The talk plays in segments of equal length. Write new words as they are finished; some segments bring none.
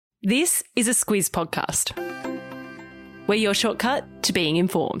This is a Squiz podcast. We're your shortcut to being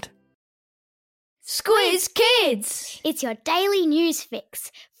informed. Squiz Kids! It's your daily news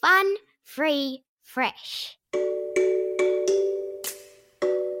fix. Fun, free, fresh.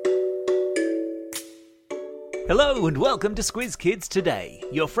 Hello and welcome to Squiz Kids Today,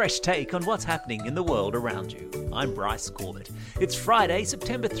 your fresh take on what's happening in the world around you. I'm Bryce Corbett. It's Friday,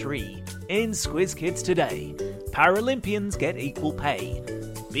 September 3. In Squiz Kids Today, Paralympians get equal pay,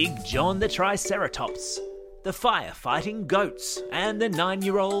 Big John the Triceratops, the firefighting goats, and the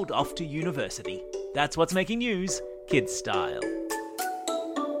 9-year-old off to university. That's what's making news, kids style.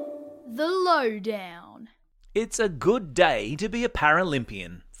 The Lowdown. It's a good day to be a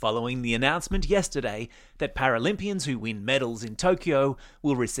Paralympian, following the announcement yesterday that Paralympians who win medals in Tokyo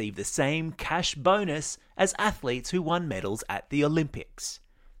will receive the same cash bonus as athletes who won medals at the Olympics.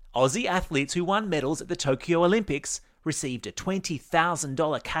 Aussie athletes who won medals at the Tokyo Olympics received a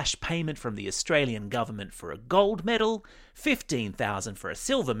 $20,000 cash payment from the Australian government for a gold medal, $15,000 for a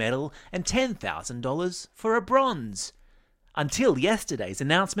silver medal, and $10,000 for a bronze. Until yesterday's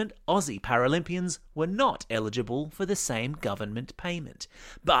announcement, Aussie Paralympians were not eligible for the same government payment.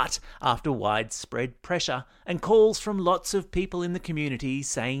 But after widespread pressure and calls from lots of people in the community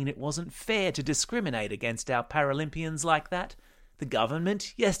saying it wasn't fair to discriminate against our Paralympians like that, the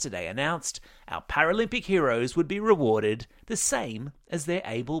government yesterday announced our Paralympic heroes would be rewarded the same as their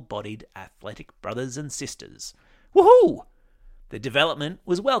able-bodied athletic brothers and sisters. Woohoo! The development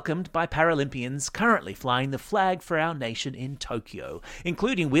was welcomed by Paralympians currently flying the flag for our nation in Tokyo,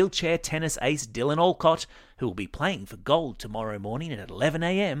 including wheelchair tennis ace Dylan Alcott, who will be playing for gold tomorrow morning at 11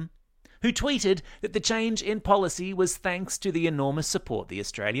 a.m, who tweeted that the change in policy was thanks to the enormous support the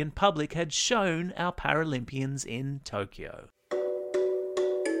Australian public had shown our Paralympians in Tokyo.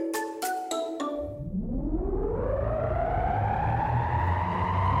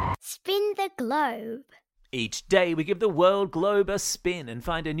 Spin the globe. Each day we give the world globe a spin and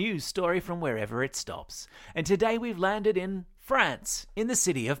find a news story from wherever it stops. And today we've landed in France, in the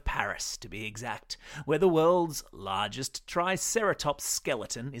city of Paris to be exact, where the world's largest Triceratops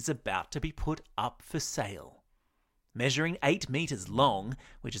skeleton is about to be put up for sale. Measuring 8 metres long,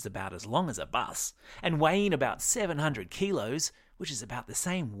 which is about as long as a bus, and weighing about 700 kilos, which is about the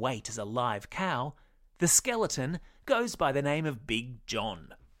same weight as a live cow, the skeleton goes by the name of Big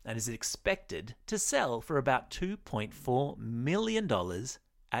John and is expected to sell for about $2.4 million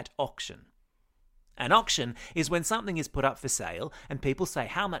at auction. An auction is when something is put up for sale and people say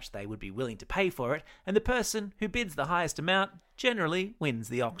how much they would be willing to pay for it, and the person who bids the highest amount generally wins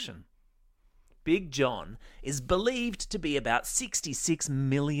the auction. Big John is believed to be about 66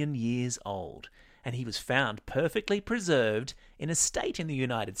 million years old, and he was found perfectly preserved in a state in the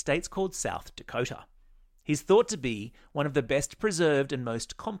United States called South Dakota. He's thought to be one of the best preserved and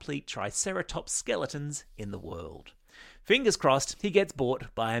most complete Triceratops skeletons in the world. Fingers crossed he gets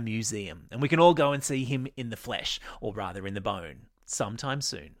bought by a museum and we can all go and see him in the flesh, or rather in the bone, sometime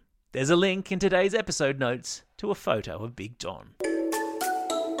soon. There's a link in today's episode notes to a photo of Big John.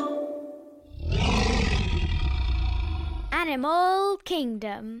 Animal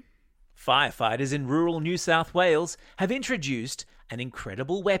Kingdom. Firefighters in rural New South Wales have introduced an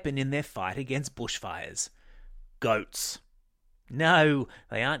incredible weapon in their fight against bushfires. Goats. No,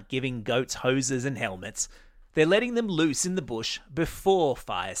 they aren't giving goats hoses and helmets. They're letting them loose in the bush before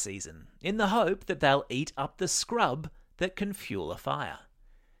fire season, in the hope that they'll eat up the scrub that can fuel a fire.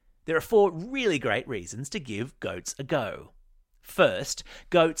 There are 4 really great reasons to give goats a go. First,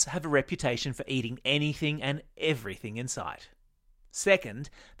 goats have a reputation for eating anything and everything in sight. Second,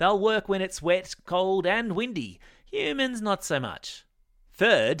 they'll work when it's wet, cold and windy. Humans not so much.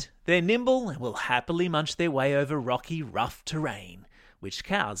 Third, they're nimble and will happily munch their way over rocky, rough terrain, which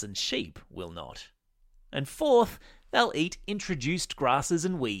cows and sheep will not. And fourth, they'll eat introduced grasses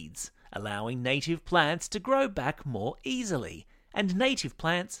and weeds, allowing native plants to grow back more easily, and native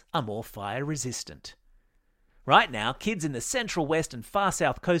plants are more fire resistant. Right now, kids in the central west and far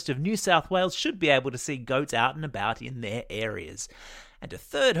south coast of New South Wales should be able to see goats out and about in their areas. And a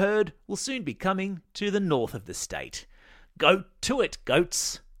third herd will soon be coming to the north of the state. Go to it,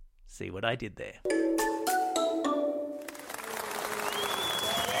 goats! See what I did there?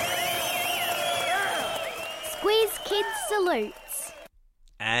 Squiz Kids salutes.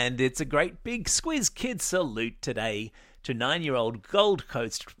 And it's a great big Squiz Kids salute today to 9-year-old Gold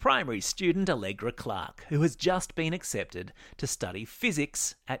Coast primary student Allegra Clark, who has just been accepted to study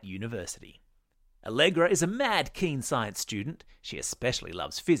physics at university. Allegra is a mad keen science student. She especially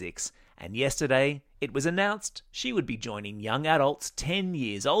loves physics, and yesterday it was announced she would be joining young adults 10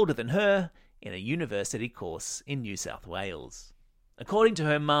 years older than her in a university course in New South Wales. According to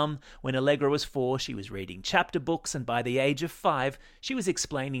her mum, when Allegra was 4, she was reading chapter books, and by the age of 5, she was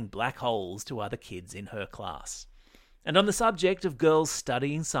explaining black holes to other kids in her class. And on the subject of girls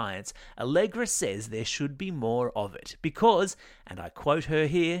studying science, Allegra says there should be more of it because, and I quote her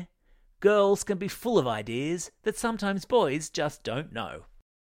here, girls can be full of ideas that sometimes boys just don't know.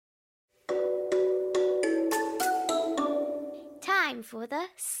 Time for the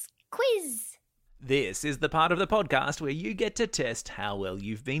quiz. This is the part of the podcast where you get to test how well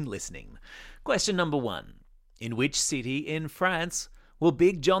you've been listening. Question number 1. In which city in France will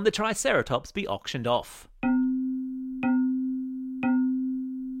Big John the Triceratops be auctioned off?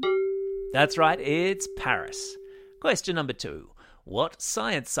 That's right, it's Paris. Question number 2. What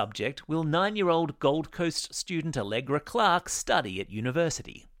science subject will 9-year-old Gold Coast student Allegra Clark study at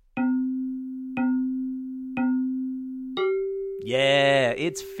university? Yeah,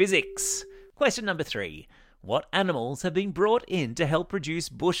 it's physics. Question number 3. What animals have been brought in to help produce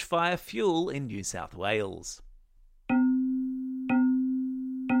bushfire fuel in New South Wales?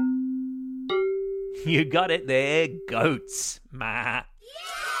 You got it there, goats. Ma.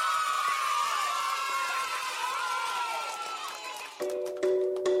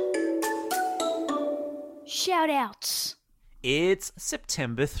 Shout-outs. It's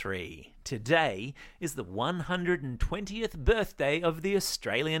September 3. Today is the 120th birthday of the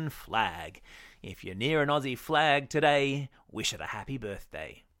Australian flag. If you're near an Aussie flag today, wish it a happy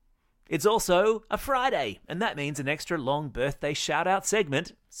birthday. It's also a Friday, and that means an extra long birthday shout-out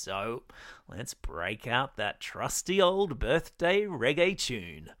segment. So let's break out that trusty old birthday reggae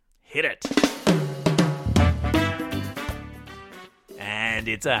tune. Hit it! And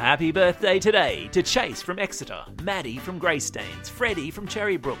it's a happy birthday today to Chase from Exeter, Maddie from Greystanes, Freddie from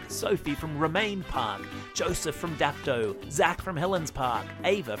Cherrybrook, Sophie from Romaine Park, Joseph from Dapto, Zach from Helens Park,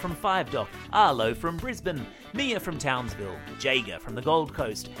 Ava from Five Dock, Arlo from Brisbane, Mia from Townsville, Jager from the Gold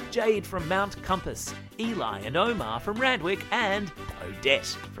Coast, Jade from Mount Compass, Eli and Omar from Randwick, and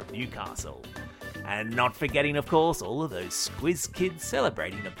Odette from Newcastle. And not forgetting, of course, all of those Squiz kids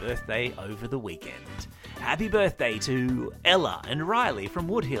celebrating a birthday over the weekend. Happy birthday to Ella and Riley from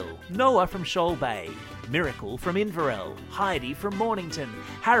Woodhill, Noah from Shoal Bay, Miracle from Inverell, Heidi from Mornington,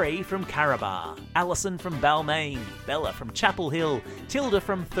 Harry from Carabar, Alison from Balmain, Bella from Chapel Hill, Tilda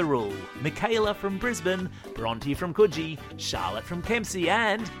from Thirroul, Michaela from Brisbane, Bronte from Coogee, Charlotte from Kempsey,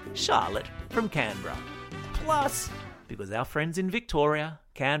 and Charlotte from Canberra. Plus, because our friends in Victoria,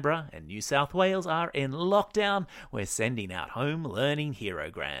 Canberra and New South Wales are in lockdown, we're sending out home learning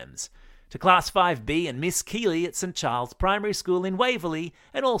herograms. To Class 5B and Miss Keeley at St Charles Primary School in Waverley,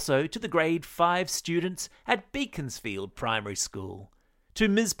 and also to the Grade 5 students at Beaconsfield Primary School. To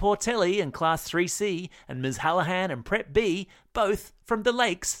Ms Portelli and Class 3C and Ms Hallahan and Prep B, both from the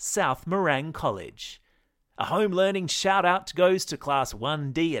Lakes South Morang College. A home learning shout-out goes to Class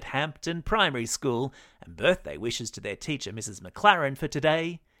 1D at Hampton Primary School, and birthday wishes to their teacher Mrs McLaren for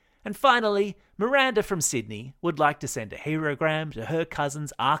today. And finally, Miranda from Sydney would like to send a herogram to her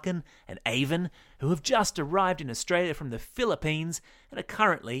cousins Arkin and Avon, who have just arrived in Australia from the Philippines and are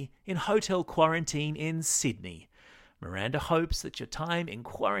currently in hotel quarantine in Sydney. Miranda hopes that your time in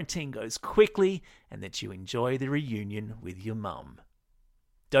quarantine goes quickly and that you enjoy the reunion with your mum.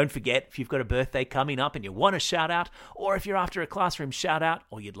 Don't forget, if you've got a birthday coming up and you want a shout-out, or if you're after a classroom shout-out,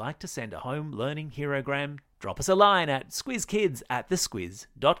 or you'd like to send a home learning herogram, drop us a line at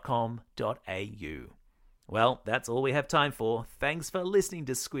squizkids@thesquiz.com.au. Well, that's all we have time for. Thanks for listening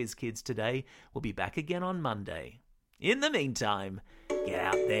to Squiz Kids today. We'll be back again on Monday. In the meantime, get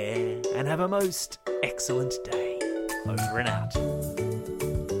out there and have a most excellent day. Over and out.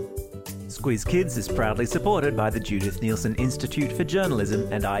 Squiz Kids is proudly supported by the Judith Neilson Institute for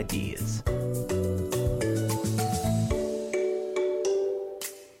Journalism and Ideas.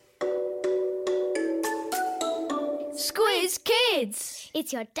 Squiz Kids!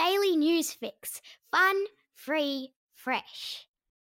 It's your daily news fix. Fun, free, fresh.